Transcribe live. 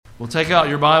Well, take out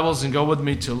your Bibles and go with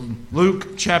me to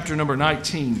Luke chapter number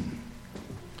 19.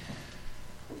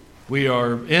 We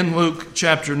are in Luke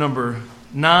chapter number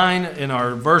 9 in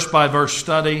our verse-by-verse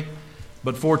study.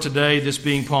 But for today, this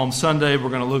being Palm Sunday,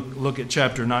 we're going to look at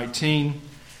chapter 19.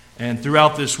 And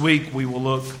throughout this week, we will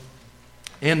look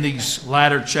in these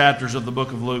latter chapters of the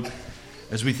book of Luke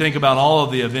as we think about all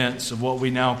of the events of what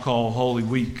we now call Holy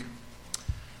Week.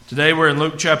 Today, we're in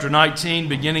Luke chapter 19,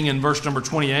 beginning in verse number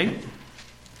 28.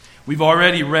 We've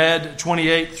already read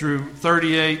 28 through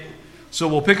 38, so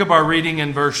we'll pick up our reading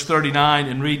in verse 39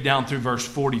 and read down through verse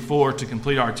 44 to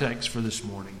complete our text for this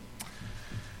morning.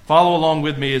 Follow along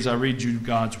with me as I read you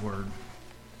God's word.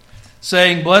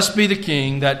 Saying, Blessed be the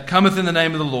King that cometh in the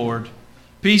name of the Lord,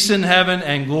 peace in heaven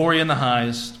and glory in the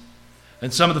highest.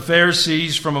 And some of the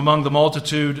Pharisees from among the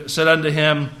multitude said unto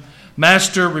him,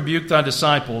 Master, rebuke thy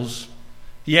disciples.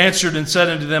 He answered and said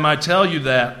unto them, I tell you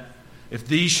that, if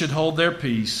these should hold their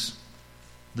peace,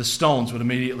 the stones would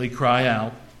immediately cry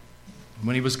out. And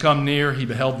when he was come near, he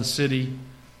beheld the city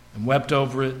and wept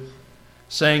over it,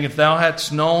 saying, If thou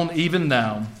hadst known, even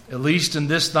thou, at least in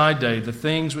this thy day, the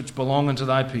things which belong unto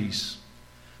thy peace,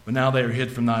 but now they are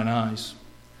hid from thine eyes.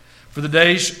 For the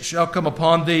days shall come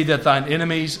upon thee that thine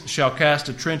enemies shall cast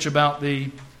a trench about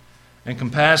thee, and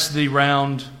compass thee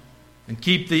round, and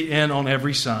keep thee in on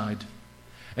every side,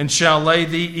 and shall lay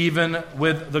thee even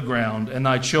with the ground, and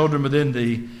thy children within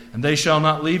thee, and they shall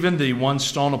not leave in thee one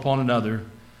stone upon another,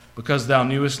 because thou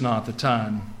knewest not the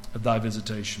time of thy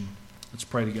visitation. Let's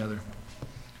pray together.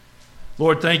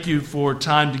 Lord, thank you for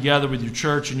time together with your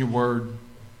church and your word.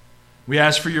 We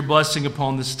ask for your blessing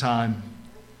upon this time.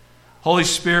 Holy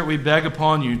Spirit, we beg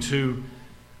upon you to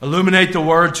illuminate the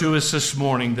word to us this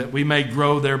morning, that we may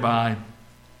grow thereby.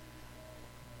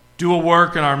 Do a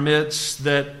work in our midst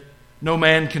that no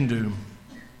man can do.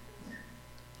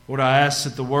 Lord, I ask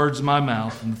that the words of my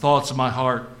mouth and the thoughts of my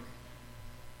heart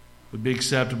would be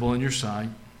acceptable in your sight.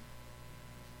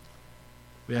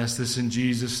 We ask this in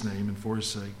Jesus' name and for his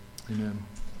sake. Amen.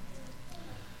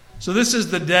 So this is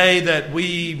the day that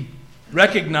we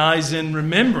recognize in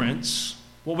remembrance,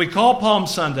 what we call Palm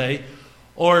Sunday,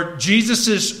 or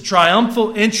Jesus'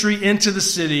 triumphal entry into the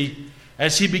city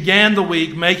as he began the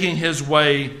week making his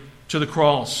way to the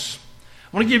cross.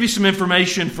 I want to give you some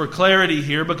information for clarity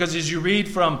here, because as you read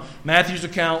from Matthew's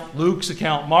account, Luke's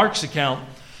account, Mark's account,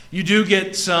 you do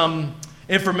get some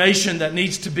information that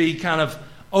needs to be kind of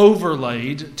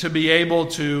overlaid to be able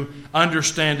to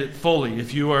understand it fully.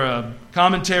 If you are a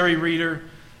commentary reader,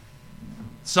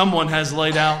 someone has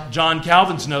laid out John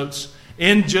Calvin's notes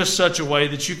in just such a way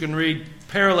that you can read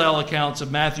parallel accounts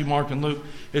of Matthew, Mark, and Luke.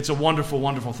 It's a wonderful,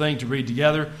 wonderful thing to read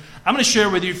together. I'm going to share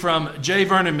with you from J.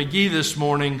 Vernon McGee this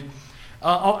morning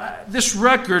this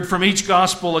record from each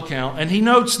gospel account. And he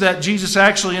notes that Jesus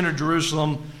actually entered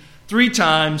Jerusalem 3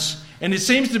 times, and it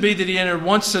seems to be that he entered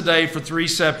once a day for 3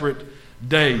 separate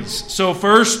days. So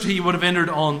first, he would have entered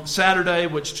on Saturday,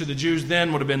 which to the Jews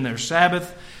then would have been their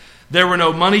Sabbath. There were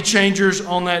no money changers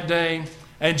on that day.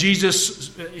 And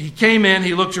Jesus, he came in,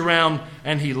 he looked around,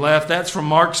 and he left. That's from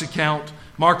Mark's account.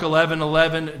 Mark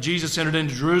 11:11, Jesus entered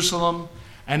into Jerusalem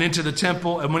and into the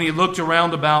temple. And when he looked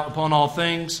around about upon all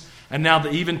things, and now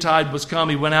the eventide was come,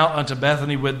 he went out unto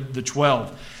Bethany with the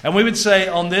 12. And we would say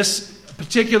on this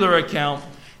particular account,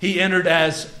 he entered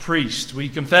as priest. We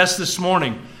confessed this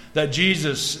morning that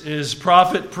Jesus is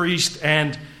prophet, priest,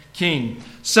 and king.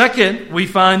 Second, we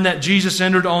find that Jesus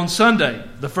entered on Sunday,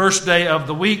 the first day of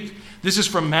the week. This is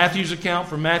from Matthew's account,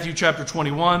 from Matthew chapter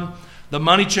 21. The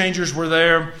money changers were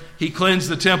there. He cleansed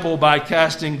the temple by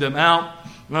casting them out.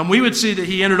 And we would see that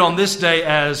he entered on this day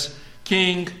as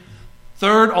king.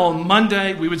 Third, on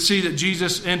Monday, we would see that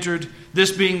Jesus entered,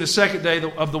 this being the second day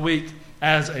of the week,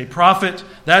 as a prophet.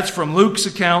 That's from Luke's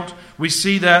account. We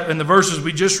see that in the verses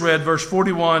we just read, verse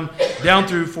 41 down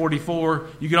through 44.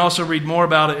 You can also read more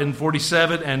about it in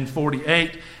 47 and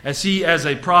 48, as he, as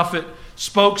a prophet,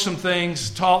 spoke some things,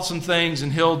 taught some things,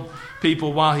 and healed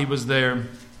people while he was there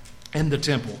in the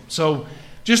temple. So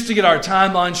just to get our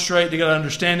timeline straight, to get an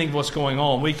understanding of what's going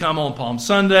on, we come on Palm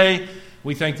Sunday.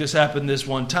 We think this happened this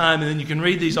one time, and then you can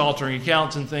read these altering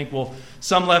accounts and think, well,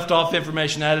 some left off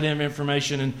information, added in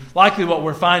information, and likely what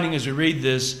we're finding as we read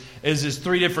this is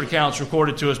 3 different accounts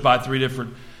recorded to us by 3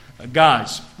 different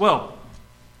guys. Well,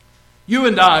 you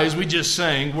and I, as we just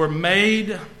sang, were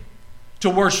made to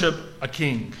worship a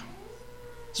king.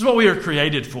 This is what we are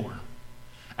created for.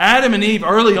 Adam and Eve,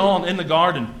 early on in the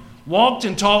garden, walked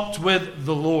and talked with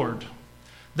the Lord.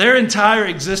 Their entire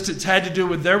existence had to do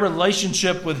with their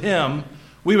relationship with him,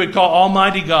 we would call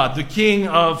Almighty God, the King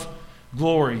of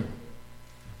glory.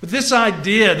 But this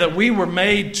idea that we were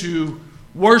made to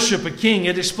worship a king.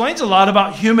 It explains a lot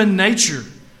about human nature.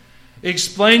 It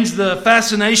explains the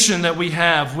fascination that we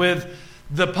have with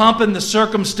the pomp and the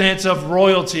circumstance of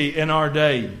royalty in our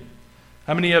day.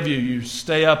 How many of you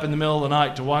stay up in the middle of the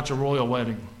night to watch a royal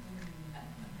wedding?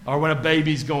 Or when a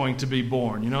baby's going to be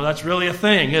born? You know, that's really a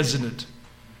thing, isn't it?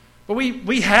 But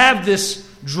we have this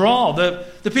draw.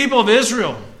 The people of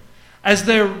Israel, as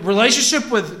their relationship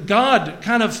with God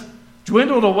kind of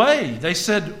dwindled away, they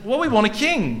said, well, we want a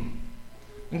king.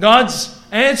 And God's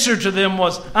answer to them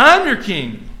was, I'm your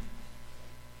king.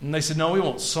 And they said, no, we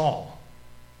want Saul.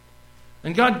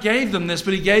 And God gave them this,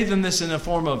 but He gave them this in a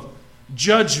form of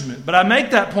judgment. But I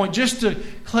make that point just to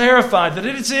clarify that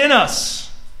it is in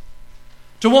us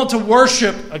to want to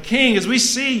worship a king. As we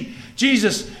see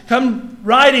Jesus come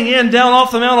riding down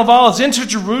off the Mount of Olives into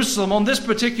Jerusalem on this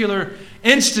particular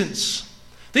instance.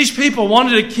 These people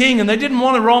wanted a king, and they didn't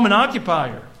want a Roman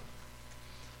occupier.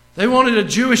 They wanted a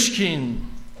Jewish king.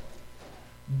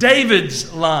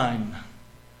 David's line.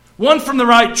 One from the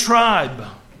right tribe.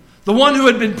 The one who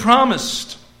had been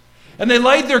promised. And they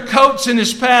laid their coats in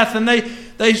His path, and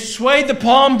they swayed the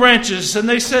palm branches, and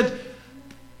they said,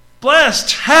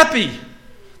 blessed, happy.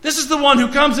 This is the one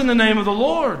who comes in the name of the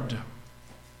Lord.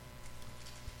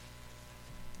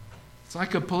 It's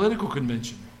like a political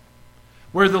convention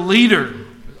where the leader,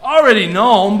 already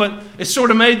known, but it's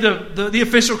sort of made the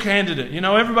official candidate. You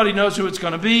know, everybody knows who it's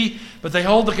going to be, but they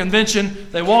hold the convention,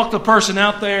 they walk the person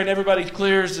out there, and everybody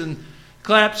clears and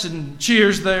claps and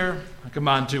cheers there. I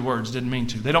combined two words, didn't mean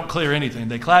to. They don't clear anything.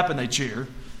 They clap and they cheer.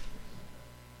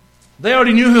 They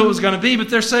already knew who it was going to be, but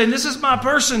they're saying, this is my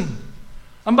person.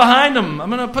 I'm behind them. I'm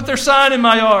going to put their sign in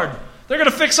my yard. They're going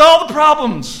to fix all the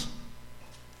problems.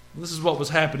 This is what was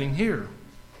happening here.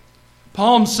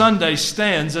 Palm Sunday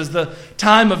stands as the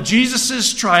time of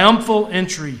Jesus' triumphal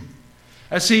entry,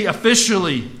 as He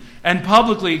officially and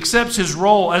publicly accepts His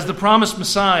role as the promised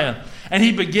Messiah, and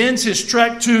He begins His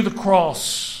trek to the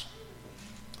cross.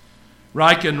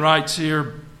 Ryken writes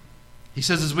here, he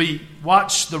says, as we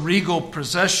watch the regal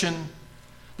procession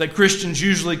that Christians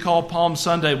usually call Palm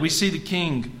Sunday, we see the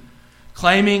King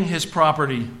claiming His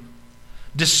property,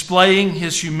 displaying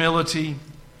His humility,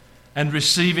 and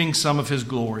receiving some of His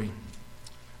glory.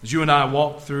 As you and I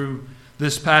walk through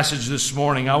this passage this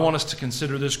morning, I want us to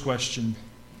consider this question.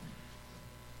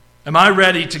 Am I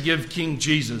ready to give King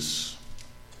Jesus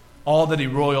all that He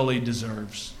royally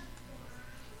deserves?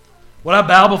 Would I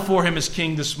bow before Him as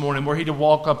King this morning, were He to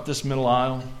walk up this middle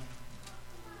aisle?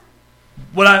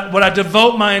 Would I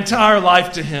devote my entire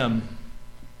life to Him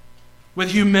with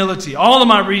humility, all of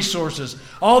my resources,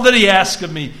 all that He asks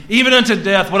of me, even unto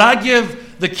death? Would I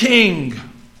give the King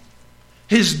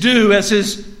His due as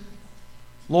His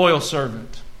loyal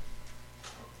servant?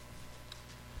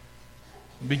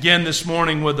 We begin this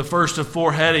morning with the first of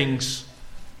four headings,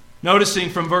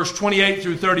 noticing from verse 28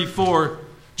 through 34,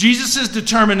 Jesus'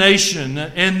 determination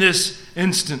in this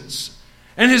instance.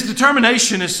 And His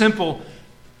determination is simple.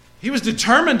 He was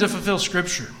determined to fulfill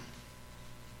Scripture.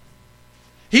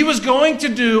 He was going to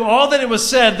do all that it was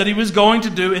said that He was going to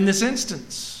do in this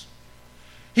instance.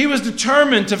 He was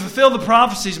determined to fulfill the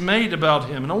prophecies made about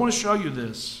Him. And I want to show you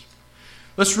this.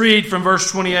 Let's read from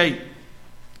verse 28.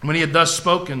 When He had thus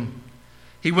spoken,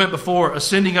 He went before,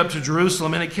 ascending up to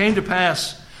Jerusalem. And it came to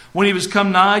pass, when He was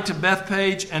come nigh to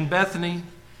Bethpage and Bethany,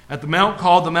 at the mount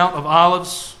called the Mount of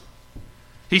Olives,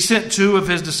 He sent two of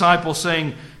His disciples,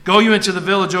 saying, Go you into the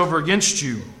village over against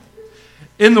you,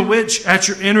 in the which at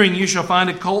your entering you shall find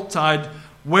a colt tied,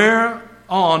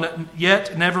 whereon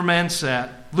yet never man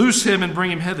sat. Loose him and bring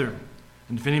him hither.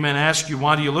 And if any man ask you,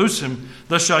 Why do you loose him?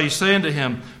 Thus shall you say unto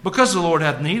him, Because the Lord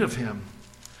hath need of him.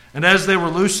 And as they were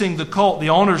loosing the colt, the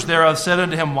owners thereof said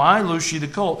unto him, Why loose ye the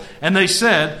colt? And they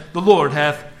said, The Lord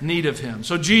hath need of him.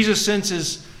 So Jesus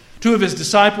sends two of His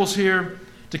disciples here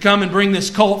to come and bring this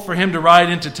colt for Him to ride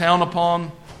into town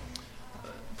upon.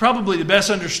 Probably the best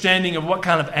understanding of what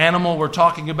kind of animal we're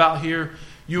talking about here.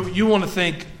 You want to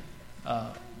think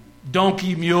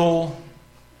donkey, mule,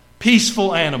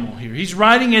 peaceful animal here. He's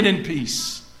riding it in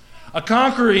peace. A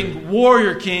conquering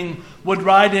warrior king would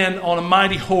ride in on a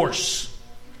mighty horse,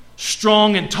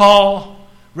 strong and tall,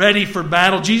 ready for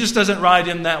battle. Jesus doesn't ride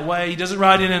in that way. He doesn't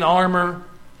ride in armor.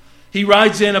 He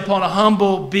rides in upon a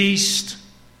humble beast.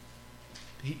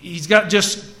 He's got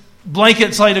just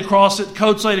blankets laid across it,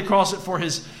 coats laid across it for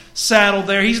his saddle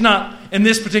there. He's not, in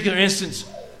this particular instance,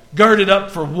 girded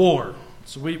up for war.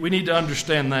 So we need to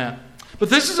understand that. But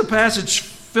this is a passage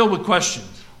filled with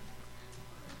questions.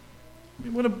 I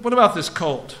mean, what about this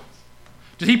colt?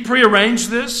 Did He prearrange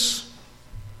this?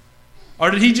 Or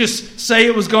did He just say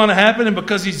it was going to happen, and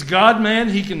because He's God-man,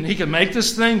 He can make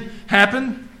this thing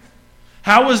happen?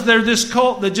 How was there this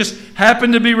colt that just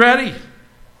happened to be ready?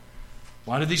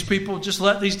 Why did these people just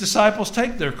let these disciples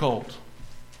take their colt?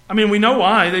 I mean, we know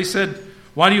why. They said,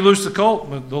 why do you loose the colt?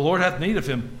 The Lord hath need of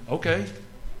him. Okay.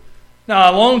 Now, I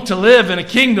long to live in a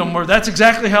kingdom where that's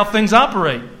exactly how things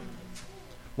operate.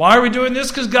 Why are we doing this?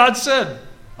 Because God said,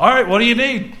 all right, what do you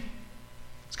need?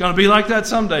 It's going to be like that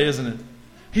someday, isn't it?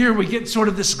 Here we get sort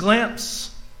of this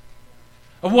glimpse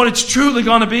of what it's truly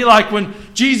going to be like when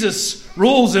Jesus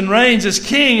rules and reigns as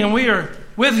king and we are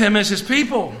with him as his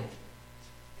people.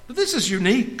 But this is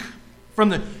unique from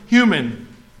the human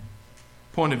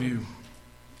point of view.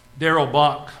 Darrell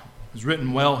Bock has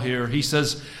written well here. He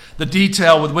says, the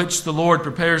detail with which the Lord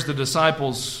prepares the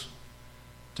disciples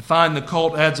to find the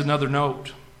colt adds another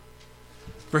note.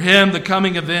 For him, the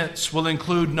coming events will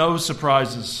include no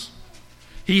surprises.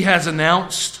 He has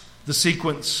announced the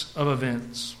sequence of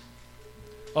events.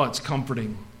 Oh, it's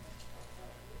comforting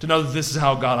to know that this is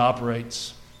how God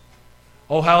operates.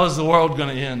 Oh, how is the world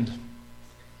going to end?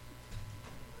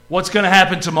 What's going to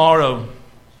happen tomorrow?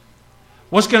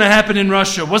 What's going to happen in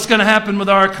Russia? What's going to happen with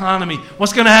our economy?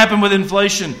 What's going to happen with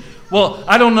inflation? Well,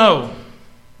 I don't know. I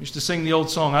used to sing the old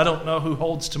song, I don't know who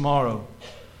holds tomorrow,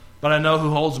 but I know who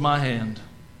holds my hand.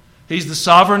 He's the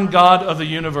sovereign God of the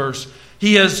universe.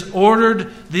 He has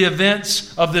ordered the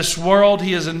events of this world.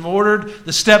 He has ordered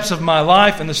the steps of my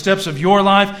life and the steps of your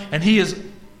life, and He is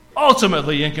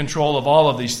ultimately in control of all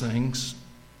of these things.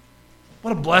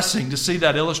 What a blessing to see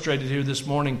that illustrated here this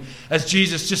morning as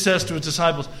Jesus just says to His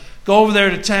disciples, go over there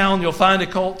to town, you'll find a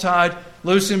colt tied,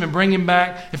 loose him and bring him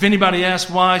back. If anybody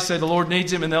asks why, say the Lord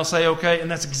needs him, and they'll say okay,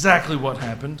 and that's exactly what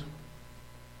happened.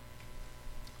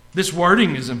 This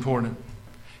wording is important.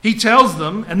 He tells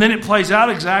them, and then it plays out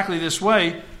exactly this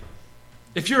way.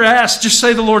 If you're asked, just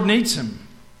say the Lord needs him.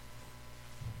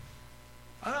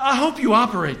 I hope you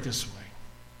operate this way.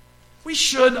 We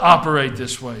should operate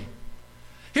this way.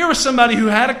 Here was somebody who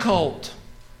had a colt,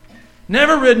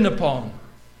 never ridden upon,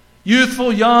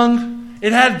 youthful, young.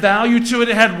 It had value to it.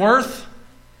 It had worth.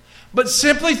 But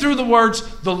simply through the words,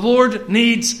 the Lord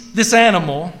needs this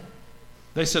animal,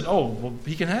 they said, oh, well,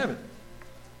 he can have it.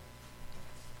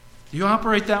 Do you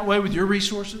operate that way with your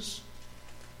resources?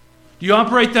 Do you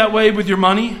operate that way with your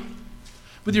money?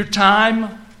 With your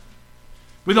time?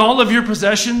 With all of your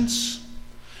possessions?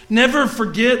 Never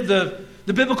forget the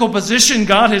biblical position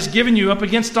God has given you up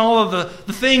against all of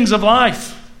the things of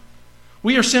life.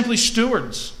 We are simply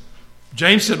stewards.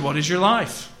 James said, what is your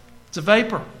life? It's a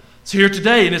vapor. It's here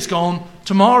today and it's gone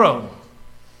tomorrow.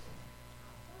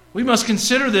 We must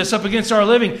consider this up against our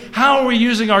living. How are we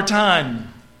using our time?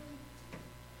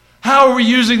 How are we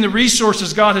using the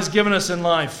resources God has given us in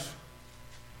life?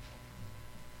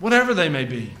 Whatever they may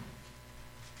be.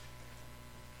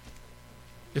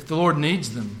 If the Lord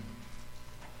needs them,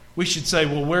 we should say,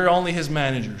 well, we're only His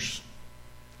managers.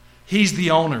 He's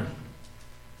the owner.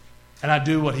 And I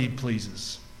do what He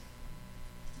pleases.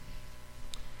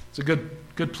 It's a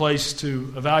good place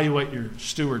to evaluate your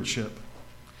stewardship.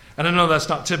 And I know that's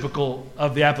not typical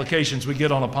of the applications we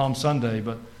get on a Palm Sunday,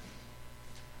 but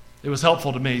it was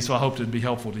helpful to me, so I hoped it would be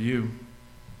helpful to you.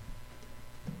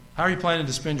 How are you planning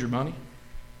to spend your money?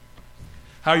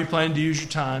 How are you planning to use your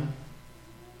time?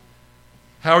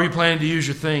 How are you planning to use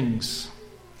your things?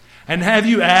 And have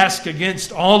you asked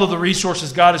against all of the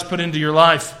resources God has put into your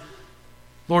life,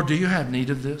 Lord, do you have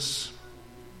need of this?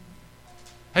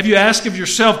 Have you asked of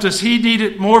yourself, does He need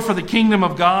it more for the kingdom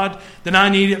of God than I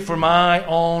need it for my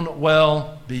own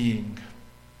well-being?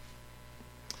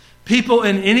 People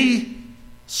in any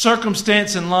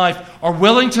circumstance in life are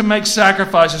willing to make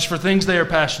sacrifices for things they are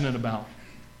passionate about.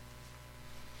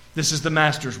 This is the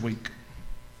Masters Week.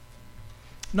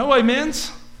 No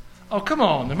amens? Oh, come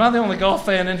on. Am I the only golf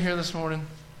fan in here this morning?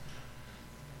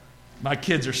 My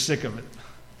kids are sick of it.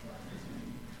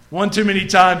 One too many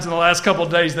times in the last couple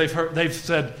of days they've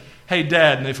said, hey,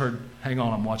 Dad, and they've heard, hang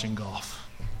on, I'm watching golf.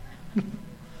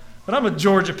 But I'm a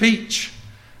Georgia Peach,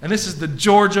 and this is the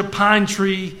Georgia Pine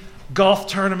Tree Golf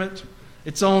Tournament.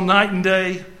 It's on night and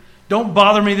day. Don't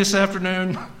bother me this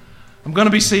afternoon. I'm going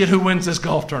to be seeing who wins this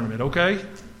golf tournament, okay?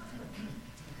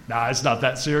 Nah, it's not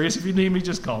that serious. If you need me,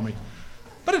 just call me.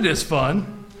 But it is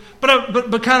fun.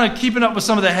 But kind of keeping up with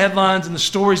some of the headlines and the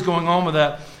stories going on with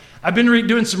that, I've been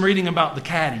doing some reading about the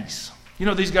caddies. You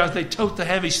know, these guys, they tote the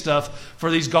heavy stuff for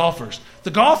these golfers.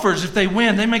 The golfers, if they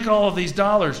win, they make all of these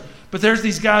dollars. But there's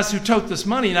these guys who tote this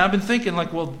money, and I've been thinking,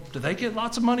 like, well, do they get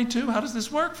lots of money too? How does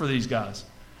this work for these guys?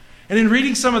 And in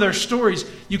reading some of their stories,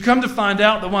 you come to find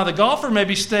out that while the golfer may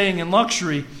be staying in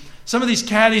luxury, some of these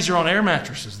caddies are on air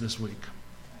mattresses this week.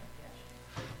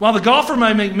 While the golfer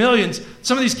may make millions,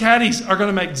 some of these caddies are going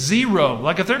to make zero.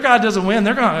 Like if their guy doesn't win,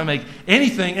 they're not going to make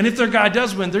anything. And if their guy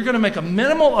does win, they're going to make a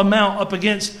minimal amount up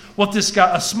against what this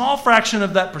guy, a small fraction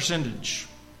of that percentage.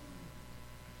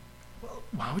 Well,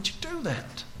 why would you do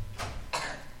that?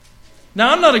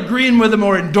 Now, I'm not agreeing with them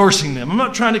or endorsing them. I'm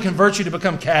not trying to convert you to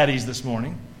become caddies this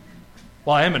morning.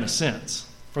 Well, I am in a sense,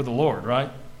 for the Lord, right?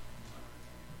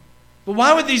 But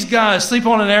why would these guys sleep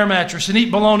on an air mattress and eat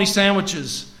bologna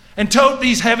sandwiches and tote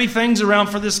these heavy things around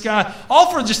for this guy, all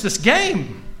for just this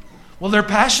game? Well, they're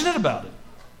passionate about it.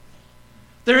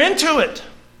 They're into it.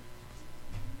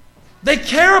 They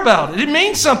care about it. It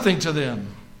means something to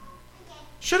them.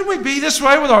 Shouldn't we be this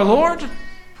way with our Lord?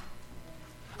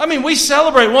 I mean, we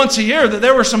celebrate once a year that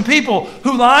there were some people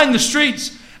who lined the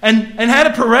streets and had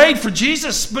a parade for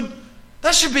Jesus, but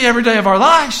that should be every day of our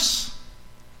lives.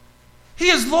 He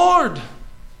is Lord.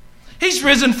 He's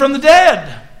risen from the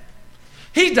dead.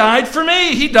 He died for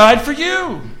me. He died for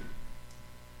you.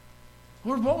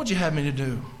 Lord, what would you have me to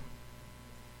do?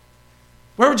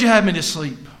 Where would you have me to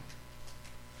sleep?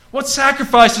 What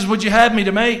sacrifices would you have me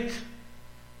to make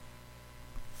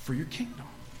for your kingdom?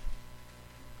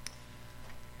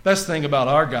 Best thing about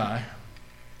our guy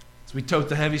is we tote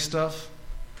the heavy stuff.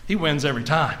 He wins every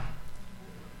time.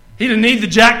 He didn't need the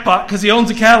jackpot because he owns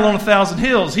the cattle on 1,000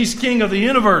 hills. He's king of the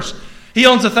universe. He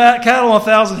owns the cattle on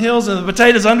 1,000 hills and the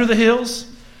potatoes under the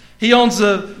hills. He owns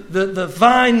the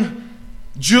fine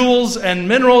jewels and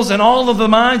minerals and all of the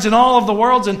mines and all of the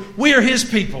worlds, and we are his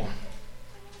people.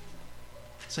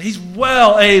 So he's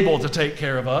well able to take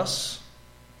care of us.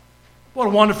 What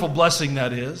a wonderful blessing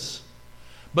that is.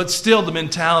 But still the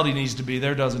mentality needs to be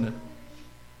there, doesn't it?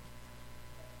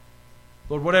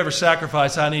 Lord, whatever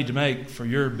sacrifice I need to make for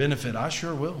your benefit, I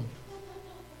sure will.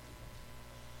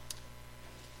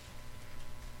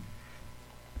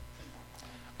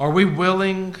 Are we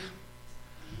willing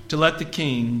to let the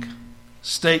King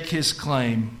stake his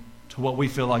claim to what we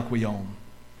feel like we own?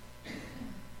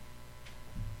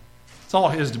 It's all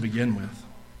his to begin with.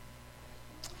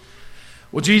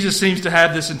 Well, Jesus seems to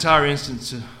have this entire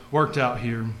instance worked out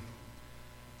here.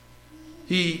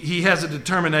 He has a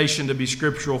determination to be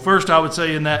scriptural. First, I would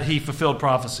say in that he fulfilled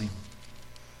prophecy.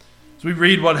 As we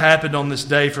read what happened on this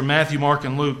day from Matthew, Mark,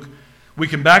 and Luke, we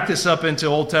can back this up into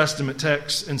Old Testament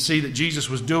texts and see that Jesus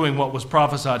was doing what was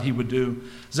prophesied he would do.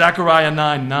 Zechariah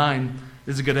 9:9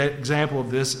 is a good example of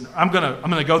this. And I'm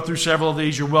going to go through several of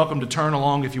these. You're welcome to turn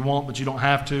along if you want, but you don't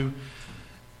have to.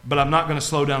 But I'm not going to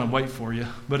slow down and wait for you.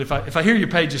 But if I hear your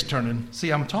pages turning,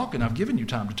 see, I'm talking. I've given you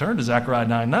time to turn to Zechariah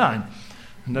 9:9.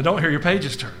 And I don't hear your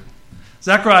pages turning.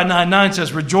 Zechariah 9:9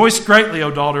 says, "Rejoice greatly,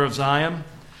 O daughter of Zion.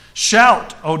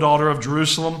 Shout, O daughter of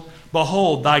Jerusalem.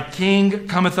 Behold, thy king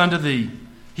cometh unto thee.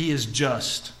 He is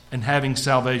just and having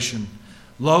salvation,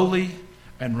 lowly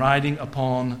and riding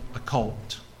upon a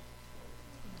colt."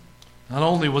 Not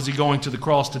only was he going to the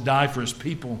cross to die for his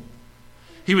people,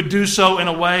 he would do so in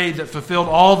a way that fulfilled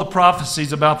all the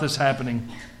prophecies about this happening.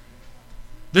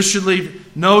 This should leave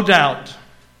no doubt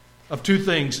of two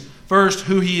things. First,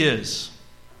 who he is.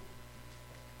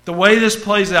 The way this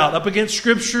plays out up against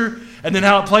Scripture and then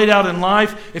how it played out in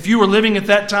life. If you were living at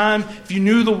that time, if you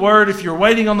knew the Word, if you're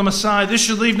waiting on the Messiah, this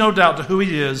should leave no doubt to who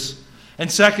he is.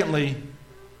 And secondly,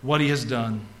 what he has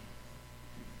done.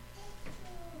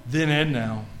 Then and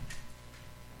now.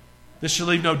 This should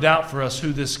leave no doubt for us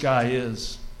who this guy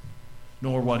is,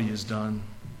 nor what he has done.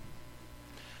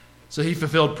 So he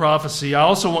fulfilled prophecy. I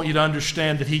also want you to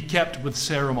understand that he kept with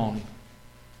ceremony.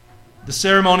 The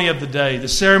ceremony of the day, the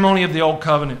ceremony of the Old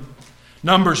Covenant.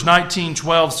 Numbers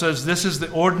 19:12 says, "This is the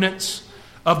ordinance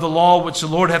of the law which the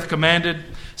Lord hath commanded,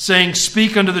 saying,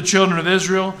 Speak unto the children of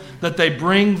Israel, that they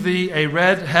bring thee a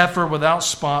red heifer without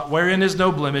spot, wherein is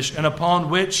no blemish, and upon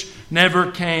which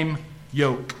never came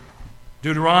yoke."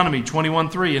 Deuteronomy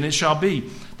 21:3, "And it shall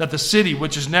be that the city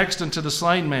which is next unto the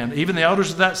slain man, even the elders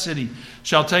of that city,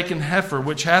 shall take an heifer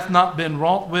which hath not been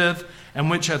wrought with, and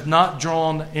which hath not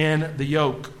drawn in the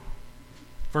yoke."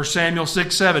 1 Samuel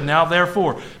 6:7, "Now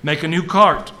therefore make a new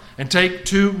cart, and take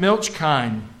 2 milch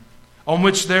kine, on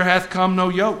which there hath come no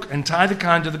yoke, and tie the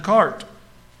kine to the cart,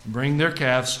 and bring their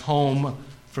calves home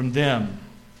from them."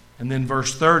 And then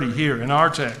verse 30 here in our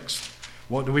text.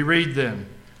 What do we read then?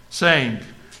 "Saying,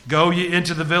 Go ye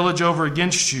into the village over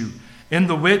against you, in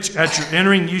the which at your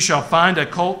entering you shall find a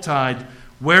colt tied,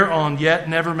 whereon yet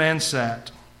never man sat.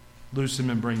 Loose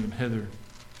him and bring him hither."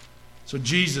 So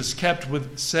Jesus kept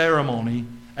with ceremony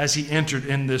as he entered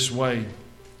in this way.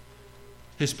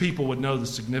 His people would know the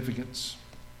significance.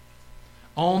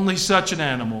 Only such an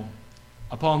animal,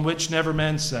 upon which never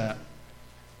man sat,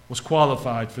 was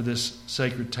qualified for this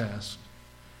sacred task.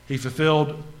 He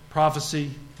fulfilled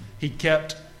prophecy, he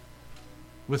kept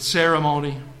with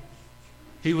ceremony.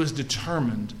 He was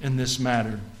determined in this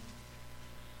matter.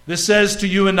 This says to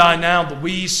you and I now that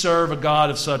we serve a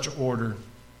God of such order.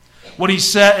 What He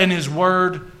set in His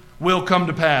Word will come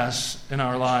to pass in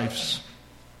our lives.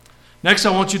 Next, I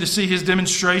want you to see His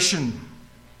demonstration.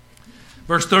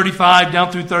 Verse 35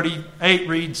 down through 38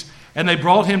 reads, "And they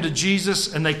brought Him to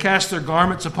Jesus, and they cast their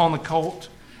garments upon the colt,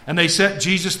 and they set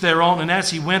Jesus thereon. And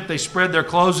as He went, they spread their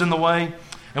clothes in the way.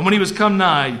 And when He was come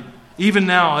nigh, even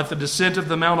now at the descent of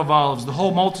the Mount of Olives, the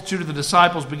whole multitude of the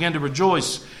disciples began to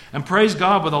rejoice and praise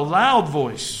God with a loud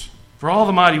voice for all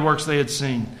the mighty works they had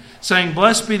seen, saying,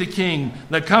 Blessed be the King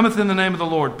that cometh in the name of the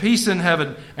Lord, peace in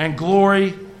heaven and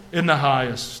glory in the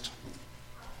highest."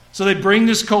 So they bring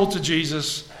this colt to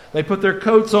Jesus. They put their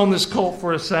coats on this colt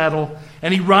for a saddle,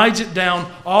 and He rides it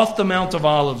down off the Mount of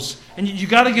Olives. And you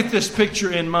got to get this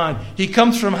picture in mind. He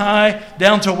comes from high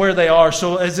down to where they are.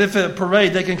 So as if at a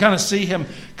parade, they can kind of see Him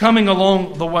coming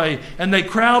along the way. And they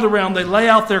crowd around. They lay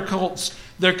out their coats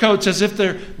as if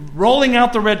they're rolling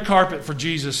out the red carpet for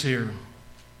Jesus here.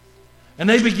 And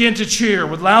they begin to cheer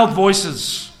with loud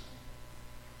voices.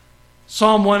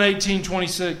 Psalm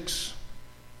 118:26.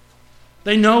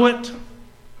 They know it.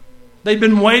 They've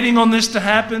been waiting on this to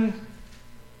happen.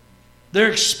 They're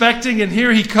expecting, and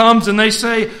here He comes, and they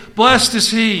say, Blessed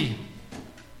is He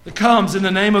that comes in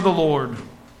the name of the Lord.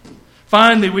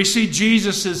 Finally, we see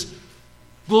Jesus'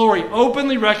 glory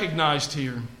openly recognized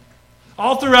here.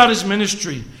 All throughout His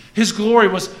ministry, His glory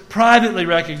was privately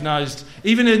recognized.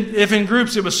 Even if in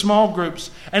groups, it was small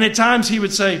groups. And at times He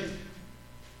would say,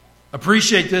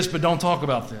 appreciate this, but don't talk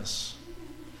about this.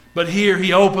 But here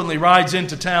He openly rides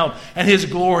into town, and His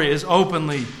glory is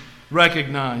openly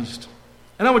recognized.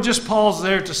 And I would just pause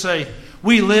there to say,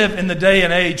 we live in the day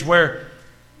and age where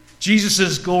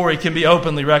Jesus' glory can be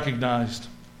openly recognized.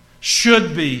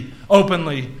 Should be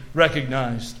openly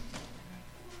recognized.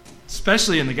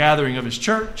 Especially in the gathering of His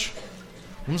church.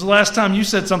 When was the last time you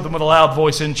said something with a loud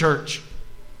voice in church?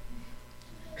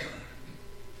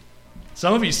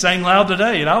 Some of you sang loud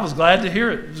today, and I was glad to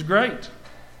hear it. It was great.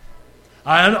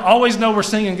 I always know we're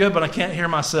singing good, but I can't hear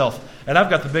myself. And I've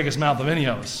got the biggest mouth of any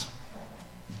of us.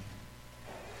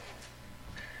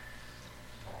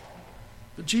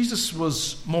 But Jesus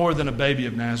was more than a baby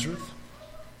of Nazareth.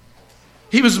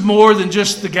 He was more than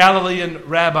just the Galilean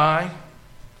rabbi.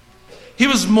 He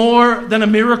was more than a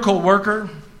miracle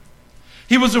worker.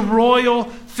 He was a royal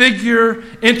figure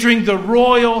entering the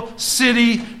royal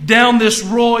city down this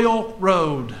royal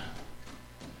road.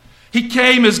 He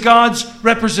came as God's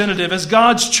representative, as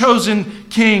God's chosen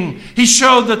king. He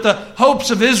showed that the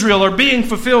hopes of Israel are being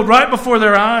fulfilled right before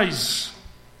their eyes.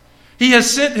 He has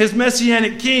sent His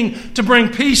messianic king to bring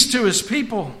peace to His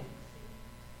people.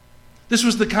 This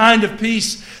was the kind of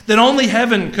peace that only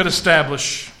heaven could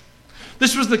establish.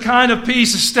 This was the kind of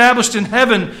peace established in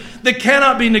heaven that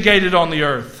cannot be negated on the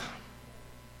earth.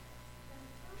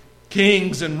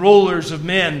 Kings and rulers of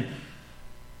men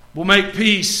will make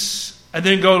peace and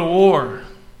then go to war.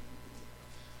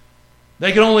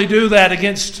 They can only do that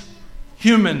against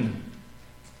human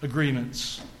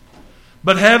agreements.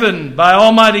 But heaven, by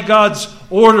Almighty God's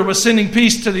order, was sending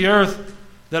peace to the earth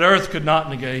that earth could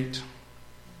not negate.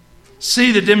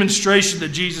 See the demonstration that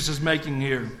Jesus is making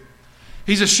here.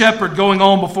 He's a shepherd going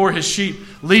on before His sheep,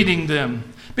 leading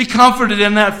them. Be comforted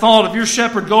in that thought of your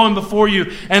shepherd going before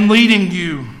you and leading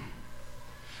you.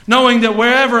 Knowing that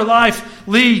wherever life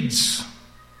leads,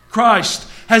 Christ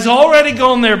has already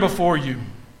gone there before you.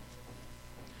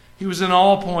 He was in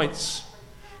all points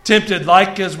tempted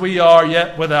like as we are,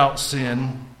 yet without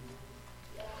sin.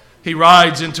 He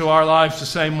rides into our lives the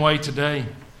same way today,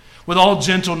 with all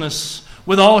gentleness,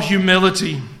 with all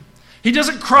humility. He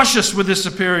doesn't crush us with His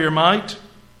superior might.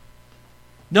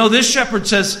 No, this shepherd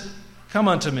says, Come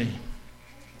unto me,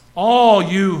 all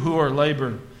you who are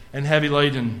labor and heavy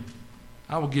laden,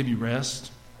 I will give you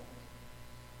rest.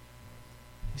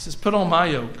 He says, put on my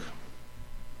yoke.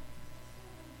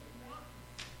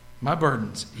 My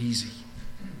burden's easy.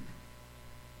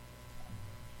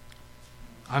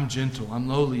 I'm gentle. I'm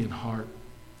lowly in heart.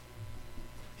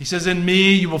 He says, in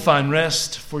me you will find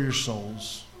rest for your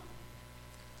souls.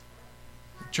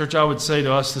 Church, I would say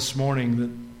to us this morning that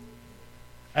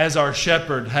as our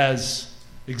shepherd has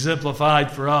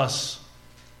exemplified for us,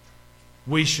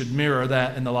 we should mirror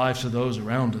that in the lives of those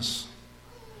around us.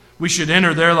 We should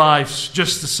enter their lives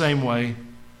just the same way,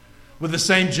 with the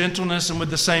same gentleness and with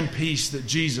the same peace that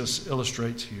Jesus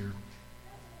illustrates here.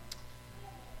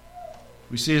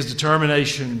 We see His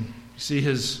determination. We see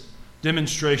His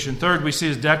demonstration. Third, we see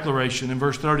His declaration in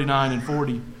verse 39 and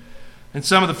 40. And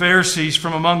some of the Pharisees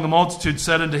from among the multitude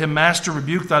said unto Him, Master,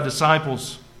 rebuke thy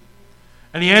disciples.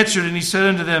 And he answered and he said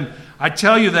unto them, I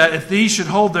tell you that if these should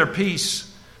hold their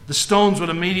peace, the stones would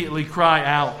immediately cry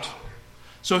out.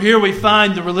 So here we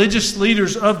find the religious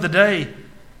leaders of the day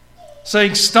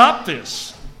saying, stop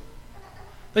this.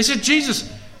 They said,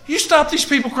 Jesus, you stop these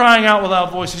people crying out with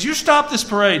loud voices. You stop this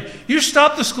parade. You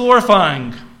stop this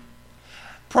glorifying.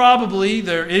 Probably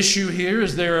their issue here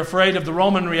is they're afraid of the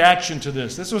Roman reaction to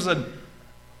this. This was a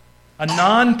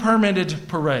non-permitted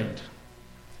parade.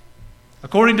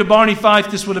 According to Barney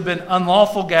Fife, this would have been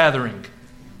unlawful gathering.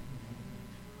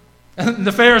 And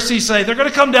the Pharisees say, they're going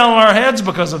to come down on our heads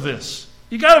because of this.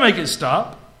 You got to make it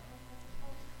stop.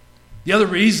 The other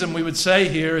reason we would say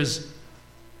here is,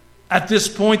 at this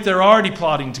point, they're already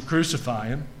plotting to crucify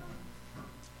him.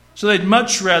 So they'd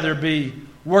much rather be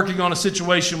working on a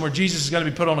situation where Jesus is going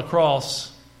to be put on a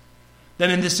cross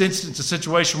than in this instance a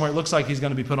situation where it looks like he's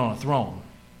going to be put on a throne.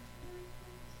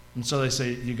 And so they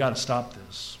say, you got to stop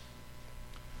this.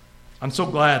 I'm so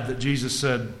glad that Jesus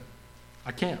said,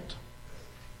 I can't.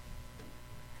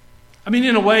 I mean,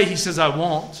 in a way, he says, I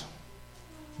won't,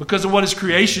 because of what his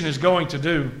creation is going to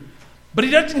do. But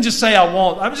he doesn't just say, I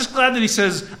won't. I'm just glad that he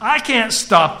says, I can't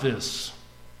stop this.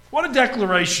 What a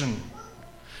declaration.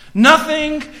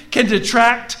 Nothing can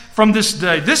detract from this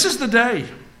day. This is the day.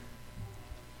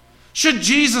 Should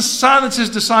Jesus silence his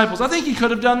disciples? I think he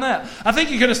could have done that. I think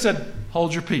he could have said,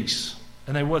 hold your peace.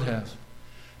 And they would have.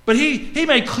 But he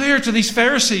made clear to these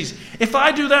Pharisees, if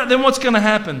I do that, then what's going to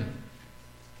happen?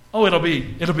 Oh, it'll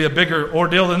be a bigger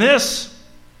ordeal than this.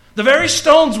 The very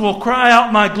stones will cry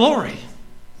out my glory.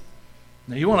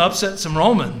 Now, you want to upset some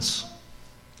Romans.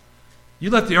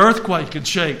 You let the earth quake and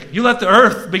shake. You let the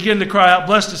earth begin to cry out,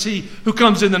 blessed is he who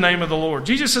comes in the name of the Lord.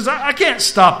 Jesus says, I can't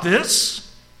stop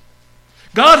this.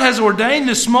 God has ordained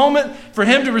this moment for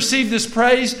him to receive this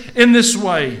praise in this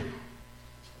way.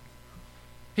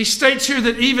 He states here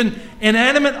that even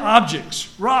inanimate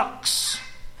objects, rocks,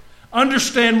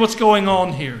 understand what's going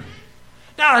on here.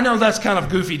 Now, I know that's kind of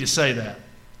goofy to say that.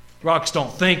 Rocks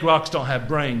don't think, rocks don't have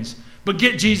brains. But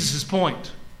get Jesus'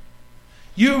 point.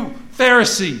 You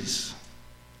Pharisees,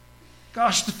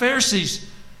 gosh, the Pharisees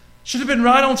should have been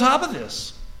right on top of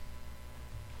this.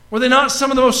 Were they not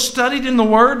some of the most studied in the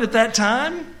Word at that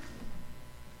time?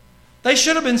 They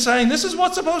should have been saying, this is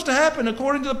what's supposed to happen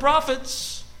according to the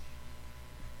prophets.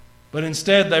 But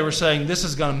instead they were saying, this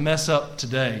is going to mess up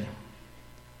today.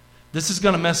 This is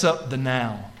going to mess up the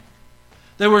now.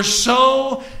 They were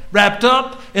so wrapped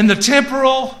up in the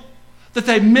temporal that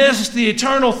they missed the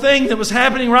eternal thing that was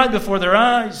happening right before their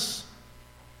eyes.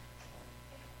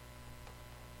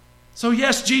 So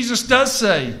yes, Jesus does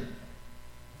say,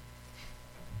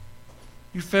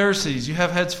 you Pharisees, you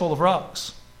have heads full of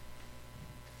rocks.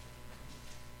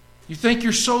 You think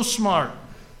you're so smart,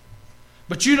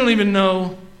 but you don't even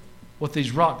know what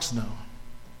these rocks know.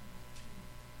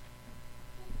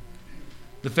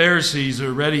 The Pharisees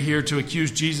are ready here to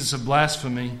accuse Jesus of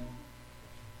blasphemy.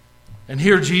 And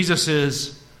here Jesus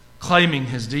is claiming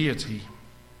his deity.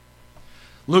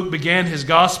 Luke began his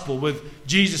gospel with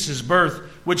Jesus' birth,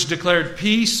 which declared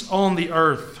peace on the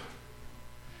earth.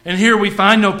 And here we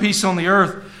find no peace on the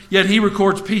earth, yet he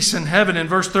records peace in heaven in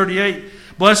verse 38.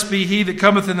 Blessed be he that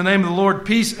cometh in the name of the Lord,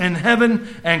 peace in heaven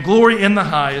and glory in the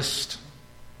highest.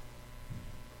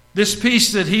 This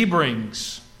peace that he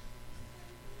brings,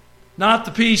 not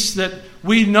the peace that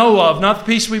we know of, not the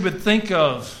peace we would think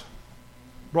of,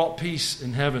 brought peace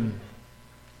in heaven.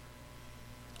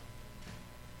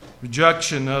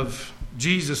 Rejection of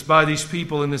Jesus by these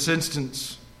people in this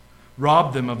instance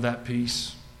robbed them of that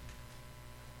peace.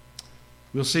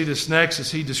 We'll see this next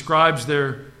as he describes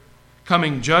their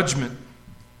coming judgment.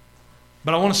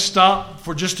 But I want to stop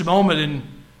for just a moment and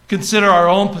consider our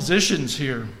own positions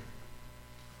here.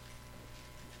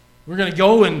 We're going to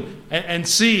go and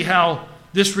see how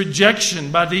this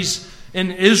rejection by these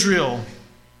in Israel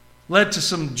led to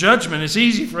some judgment. It's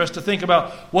easy for us to think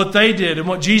about what they did and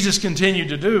what Jesus continued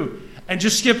to do and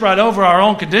just skip right over our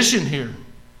own condition here.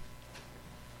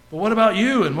 But what about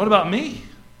you and what about me?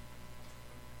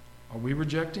 Are we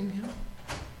rejecting him?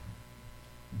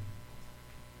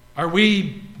 Are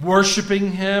we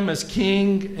worshiping him as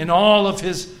king in all of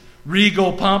his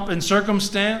regal pomp and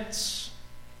circumstance?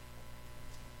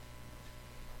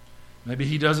 Maybe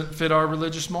he doesn't fit our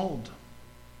religious mold.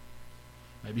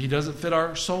 Maybe he doesn't fit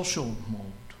our social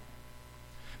mold.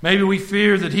 Maybe we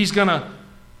fear that he's going to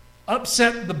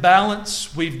upset the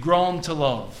balance we've grown to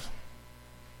love.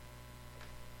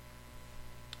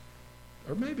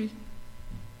 Or maybe,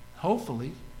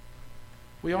 hopefully,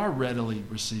 we are readily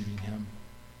receiving him.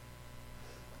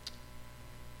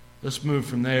 Let's move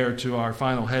from there to our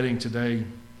final heading today,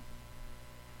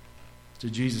 to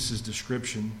Jesus'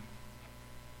 description.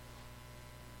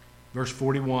 Verse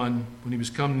 41, when he was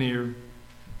come near,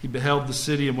 he beheld the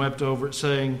city and wept over it,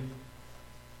 saying,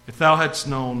 If thou hadst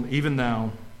known, even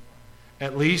thou,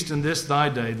 at least in this thy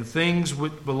day, the things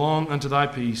which belong unto thy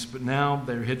peace, but now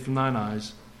they are hid from thine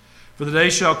eyes. For the day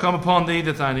shall come upon thee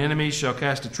that thine enemies shall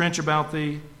cast a trench about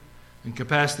thee, and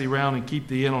compass thee round, and keep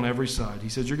thee in on every side. He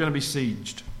says, you're going to be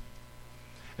sieged,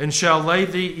 and shall lay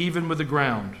thee even with the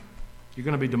ground. You're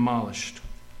going to be demolished,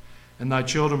 and thy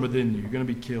children within you. You're going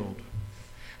to be killed.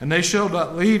 And they shall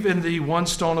not leave in thee one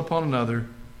stone upon another,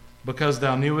 because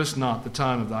thou knewest not the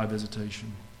time of thy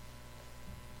visitation.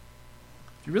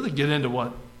 If you really get into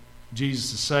what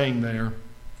Jesus is saying there,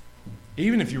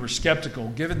 even if you were skeptical,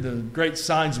 given the great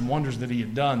signs and wonders that he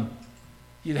had done,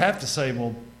 you'd have to say,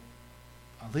 well,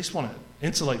 I at least want to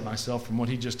insulate myself from what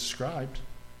he just described.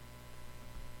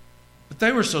 But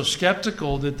they were so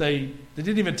skeptical that they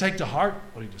didn't even take to heart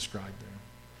what he described there.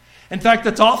 In fact,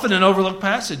 that's often an overlooked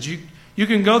passage. You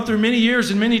can go through many years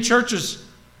in many churches,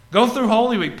 go through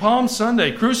Holy Week, Palm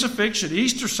Sunday, Crucifixion,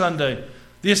 Easter Sunday,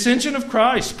 the Ascension of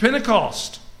Christ,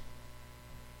 Pentecost,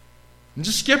 and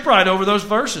just skip right over those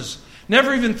verses.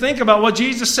 Never even think about what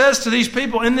Jesus says to these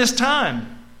people in this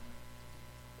time.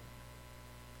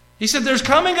 He said, there's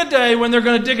coming a day when they're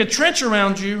going to dig a trench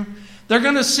around you. They're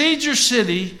going to siege your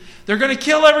city. They're going to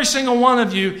kill every single one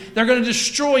of you. They're going to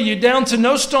destroy you down to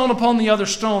no stone upon the other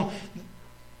stone.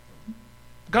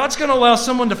 God's going to allow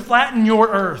someone to flatten your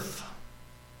earth.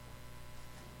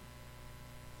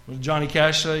 What did Johnny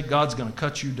Cash say? God's going to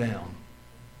cut you down.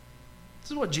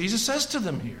 This is what Jesus says to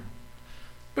them here.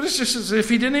 But it's just as if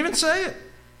he didn't even say it.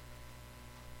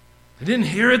 They didn't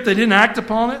hear it. They didn't act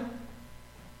upon it.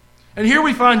 And here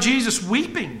we find Jesus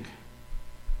weeping.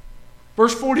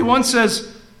 Verse 41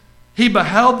 says, he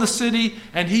beheld the city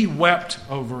and he wept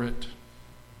over it.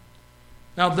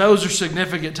 Now those are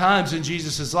significant times in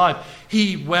Jesus' life.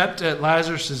 He wept at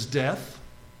Lazarus' death.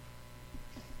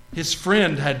 His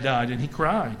friend had died and he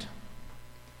cried.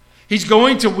 He's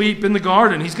going to weep in the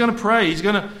garden. He's going to pray. He's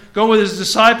going to go with his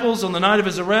disciples on the night of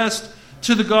his arrest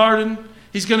to the garden.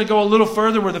 He's going to go a little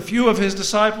further with a few of his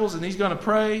disciples and he's going to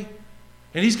pray.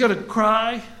 And he's going to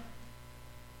cry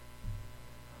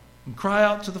and cry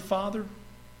out to the Father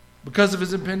because of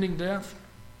his impending death.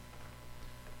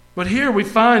 But here we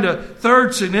find a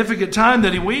third significant time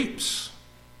that he weeps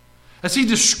as he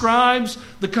describes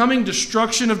the coming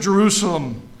destruction of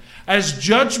Jerusalem as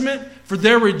judgment for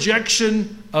their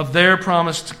rejection of their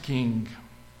promised king.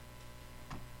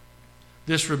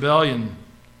 This rebellion,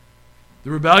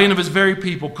 the rebellion of his very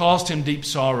people, caused him deep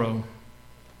sorrow.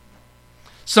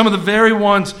 Some of the very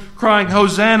ones crying,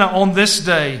 Hosanna on this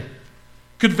day,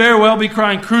 could very well be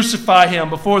crying, crucify him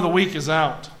before the week is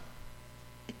out.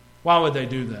 Why would they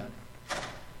do that?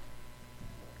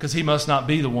 Because he must not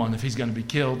be the one if he's going to be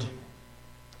killed.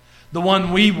 The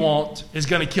one we want is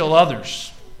going to kill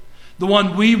others. The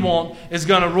one we want is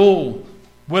going to rule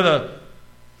with an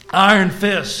iron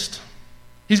fist.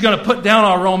 He's going to put down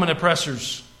our Roman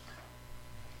oppressors.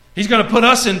 He's going to put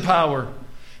us in power.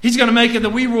 He's going to make it that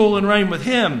we rule and reign with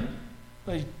him.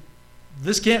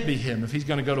 This can't be him if he's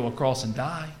going to go to a cross and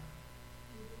die.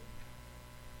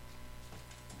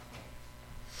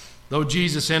 Though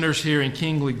Jesus enters here in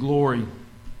kingly glory,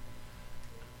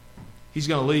 he's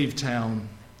going to leave town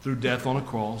through death on a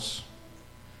cross.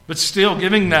 But still,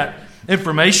 giving that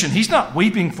information, he's not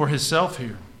weeping for himself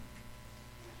here.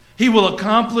 He will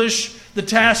accomplish the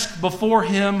task before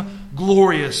him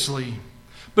gloriously.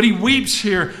 But he weeps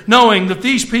here knowing that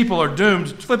these people are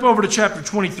doomed. Flip over to chapter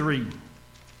 23.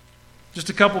 Just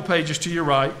a couple pages to your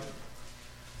right.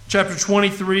 Chapter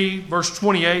 23, verse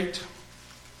 28.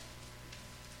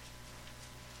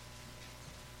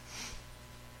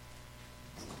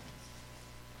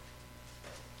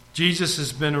 Jesus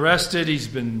has been arrested. He's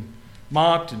been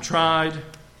mocked and tried.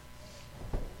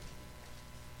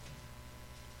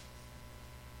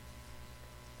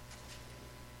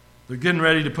 They're getting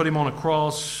ready to put him on a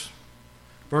cross.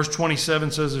 Verse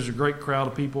 27 says there's a great crowd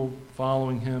of people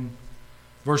following him.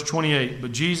 Verse 28,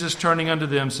 but Jesus turning unto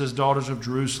them says, daughters of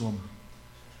Jerusalem,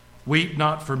 weep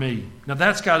not for me. Now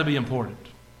that's got to be important.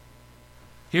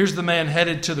 Here's the man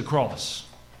headed to the cross.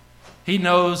 He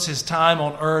knows his time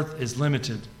on earth is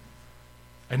limited.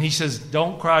 And he says,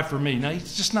 don't cry for me. Now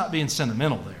he's just not being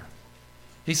sentimental there.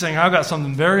 He's saying, I've got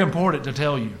something very important to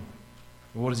tell you.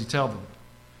 Well, what does he tell them?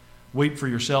 Weep for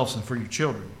yourselves and for your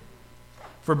children.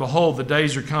 For behold, the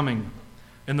days are coming,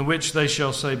 in the which they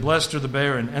shall say, blessed are the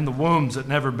barren, and the wombs that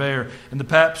never bare, and the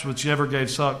paps which never gave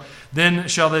suck. Then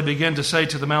shall they begin to say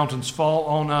to the mountains, fall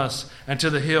on us, and to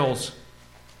the hills,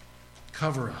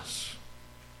 cover us.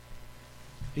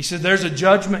 He said there's a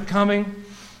judgment coming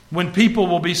when people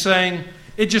will be saying,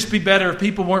 it'd just be better if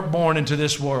people weren't born into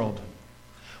this world,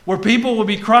 where people will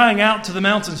be crying out to the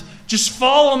mountains, just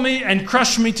follow me and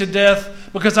crush me to death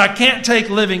because I can't take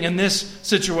living in this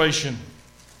situation.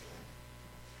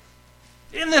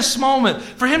 In this moment,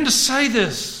 for him to say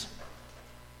this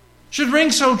should ring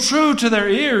so true to their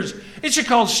ears. It should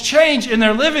cause change in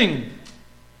their living.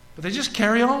 But they just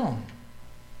carry on.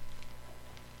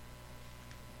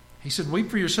 He said,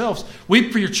 weep for yourselves.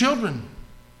 Weep for your children.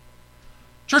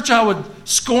 Church, I would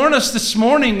scorn us this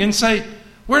morning and say,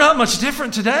 we're not much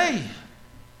different today.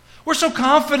 We're so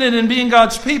confident in being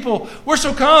God's people. We're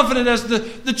so confident as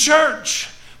the church.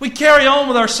 We carry on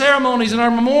with our ceremonies and our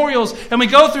memorials, and we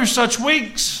go through such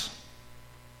weeks.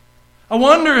 I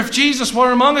wonder if Jesus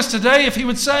were among us today, if he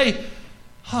would say,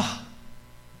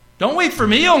 don't weep for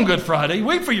me on Good Friday.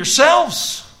 Weep for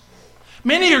yourselves.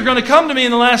 Many are going to come to me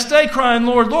in the last day crying,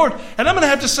 Lord, Lord. And I'm going to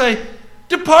have to say,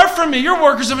 depart from me, you're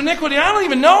workers of iniquity. I don't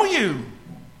even know you.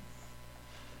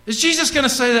 Is Jesus going to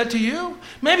say that to you?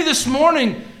 Maybe this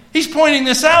morning he's pointing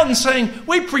this out and saying,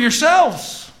 weep for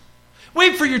yourselves.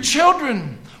 Weep for your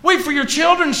children. Weep for your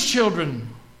children's children.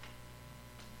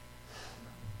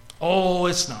 Oh,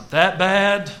 it's not that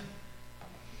bad.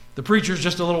 The preacher's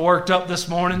just a little worked up this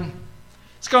morning.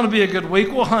 It's going to be a good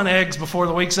week. We'll hunt eggs before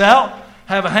the week's out.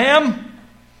 Have a ham.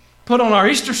 Put on our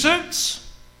Easter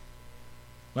suits.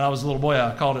 When I was a little boy,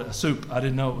 I called it a soup. I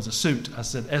didn't know it was a suit. I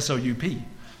said S-O-U-P.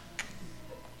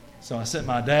 So I sent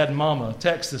my dad and mama a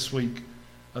text this week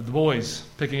of the boys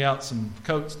picking out some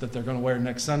coats that they're going to wear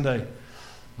next Sunday.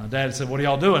 My dad said, what are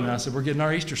y'all doing? And I said, we're getting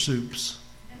our Easter soups.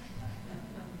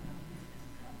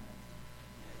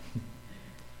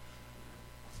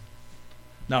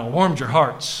 Now, it warms your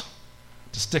hearts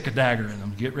to stick a dagger in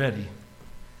them. Get ready.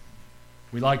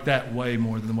 We like that way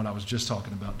more than what I was just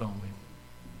talking about, don't we?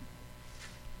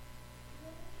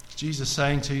 Is Jesus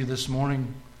saying to you this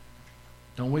morning,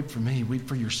 don't weep for me, weep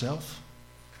for yourself?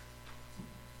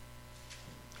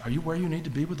 Are you where you need to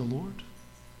be with the Lord?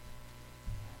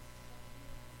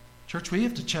 Church, we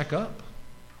have to check up.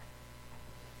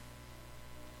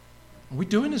 Are we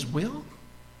doing his will?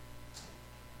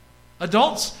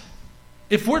 Adults,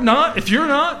 if you're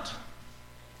not,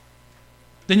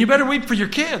 then you better weep for your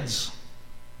kids.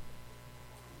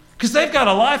 Because they've got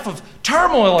a life of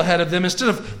turmoil ahead of them instead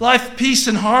of life, peace,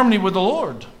 and harmony with the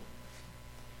Lord.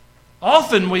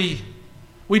 Often we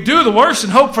do the worst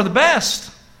and hope for the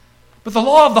best. But the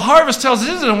law of the harvest tells us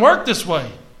it doesn't work this way.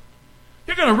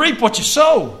 You're going to reap what you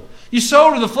sow. You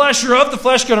sow to the flesh, you're of the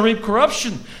flesh, going to reap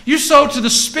corruption. You sow to the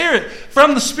Spirit.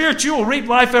 From the Spirit, you will reap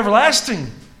life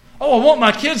everlasting. Oh, I want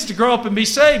my kids to grow up and be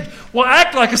saved. Well,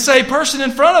 act like a saved person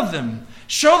in front of them.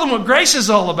 Show them what grace is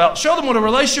all about. Show them what a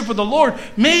relationship with the Lord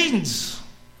means.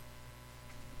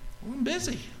 I'm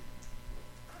busy.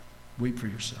 Weep for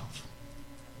yourself.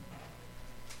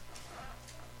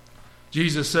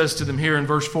 Jesus says to them here in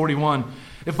verse 41,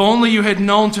 if only you had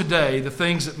known today the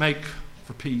things that make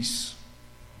for peace.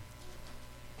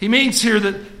 He means here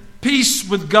that peace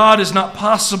with God is not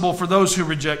possible for those who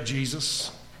reject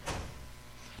Jesus.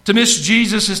 To miss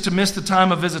Jesus is to miss the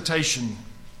time of visitation.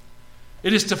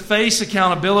 It is to face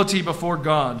accountability before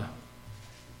God.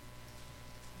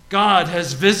 God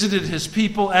has visited his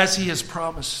people as he has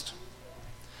promised.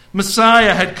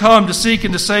 Messiah had come to seek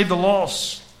and to save the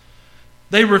lost.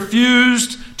 They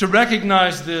refused to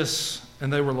recognize this,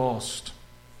 and they were lost.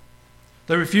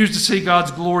 They refused to see God's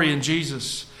glory in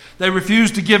Jesus. They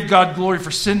refused to give God glory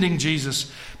for sending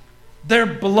Jesus. Their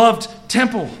beloved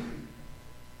temple.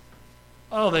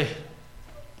 Oh, they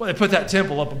put that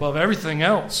temple up above everything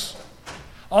else.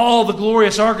 All the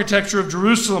glorious architecture of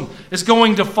Jerusalem is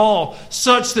going to fall,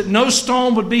 such that no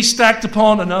stone would be stacked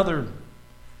upon another.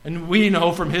 And we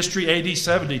know from history, AD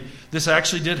 70, this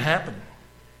actually did happen.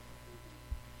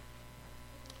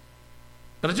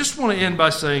 But I just want to end by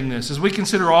saying this. As we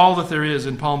consider all that there is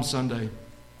in Palm Sunday,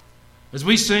 as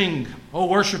we sing, "Oh,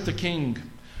 worship the King,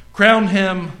 crown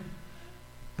him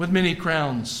with many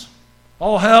crowns.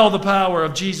 All hail the power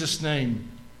of Jesus' name."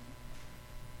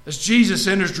 As Jesus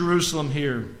enters Jerusalem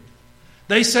here,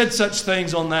 they said such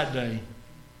things on that day.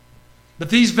 But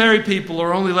these very people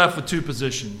are only left with two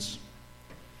positions.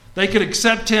 They could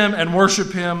accept him and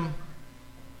worship him,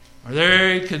 or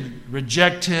they could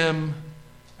reject him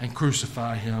and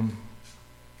crucify him.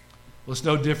 Well, it's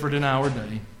no different in our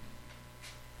day.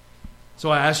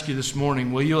 So I ask you this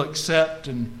morning, will you accept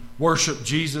and worship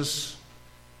Jesus,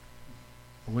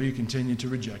 or will you continue to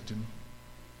reject him?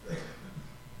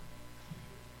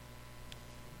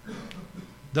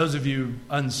 Those of you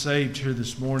unsaved here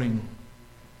this morning,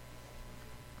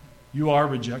 you are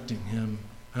rejecting him,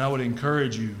 and I would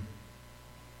encourage you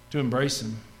to embrace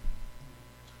him.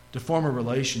 to form a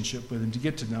relationship with Him, to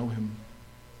get to know Him.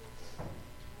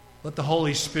 Let the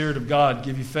Holy Spirit of God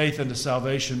give you faith unto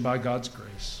salvation by God's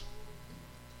grace.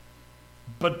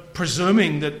 But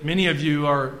presuming that many of you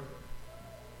are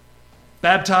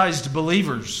baptized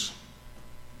believers,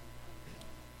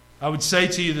 I would say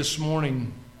to you this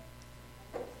morning,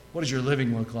 what does your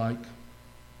living look like?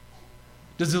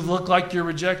 Does it look like you're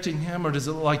rejecting Him, or does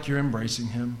it look like you're embracing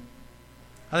Him?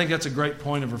 I think that's a great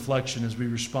point of reflection as we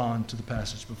respond to the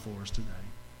passage before us today.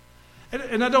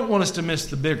 And I don't want us to miss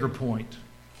the bigger point.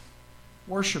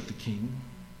 Worship the King.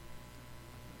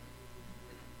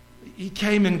 He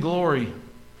came in glory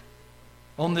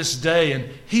on this day, and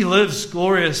He lives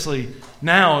gloriously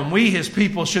now, and we, His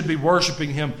people, should be worshiping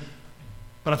Him.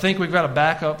 But I think we've got to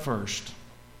back up first.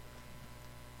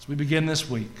 As we begin this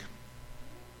week,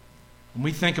 when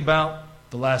we think about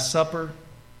the Last Supper,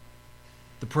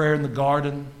 the prayer in the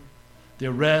garden, the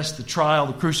arrest, the trial,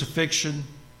 the crucifixion,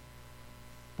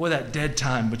 boy, that dead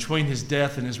time between His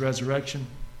death and His resurrection.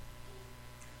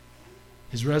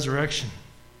 His resurrection.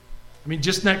 I mean,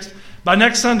 by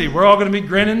next Sunday, we're all going to be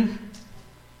grinning.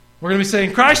 We're going to be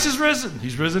saying, Christ is risen.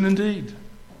 He's risen indeed.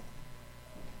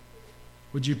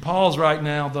 Would you pause right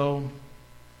now, though,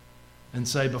 and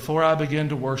say, before I begin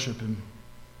to worship Him,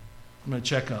 I'm going to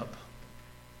check up.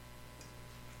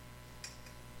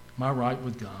 Am I right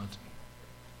with God?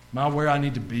 Am I where I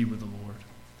need to be with the Lord?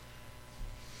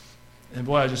 And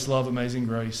boy, I just love amazing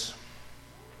grace.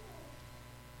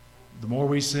 The more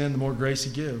we sin, the more grace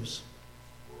He gives.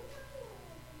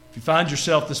 If you find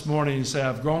yourself this morning and you say,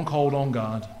 I've grown cold on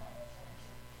God,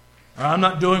 or I'm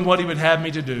not doing what He would have me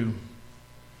to do,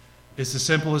 it's as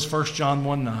simple as 1 John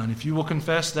 1:9. If you will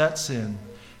confess that sin,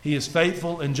 He is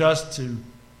faithful and just to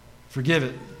forgive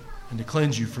it and to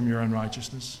cleanse you from your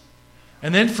unrighteousness.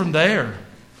 And then from there,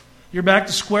 you're back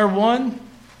to square one.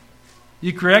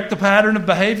 You correct the pattern of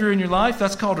behavior in your life.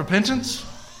 That's called repentance.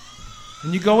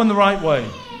 And you go in the right way.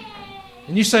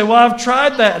 And you say, well, I've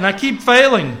tried that and I keep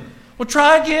failing. Well,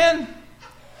 try again.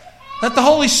 Let the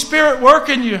Holy Spirit work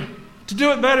in you to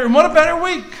do it better. And what a better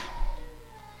week.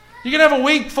 You're going to have a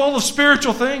week full of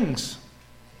spiritual things.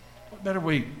 What better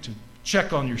week to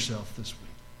check on yourself this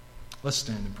week? Let's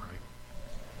stand and pray.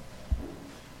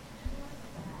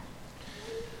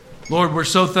 Lord, we're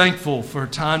so thankful for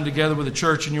time together with the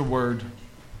church and your word.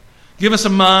 Give us a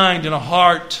mind and a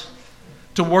heart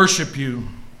to worship you.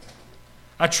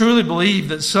 I truly believe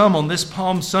that some on this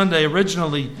Palm Sunday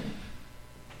originally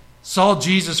saw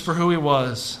Jesus for who He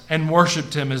was and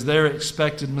worshiped Him as their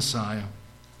expected Messiah.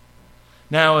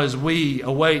 Now, as we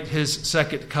await His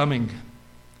second coming,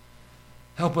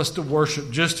 help us to worship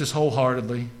just as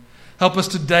wholeheartedly. Help us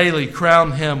to daily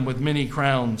crown Him with many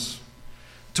crowns,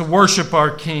 to worship our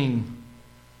King,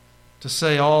 to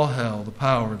say all hail the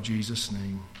power of Jesus'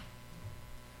 name.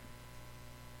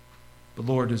 But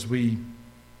Lord, as we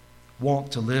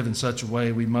want to live in such a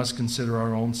way, we must consider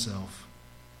our own self.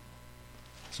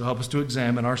 So help us to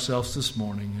examine ourselves this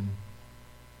morning and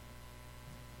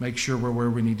make sure we're where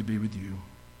we need to be with you.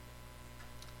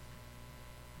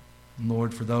 And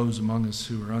Lord, for those among us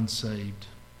who are unsaved,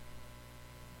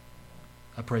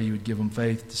 I pray you would give them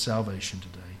faith to salvation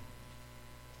today.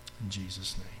 In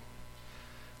Jesus' name.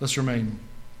 Let's remain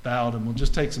bowed and we'll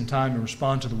just take some time to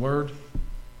respond to the word.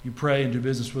 You pray and do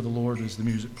business with the Lord as the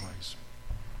music plays.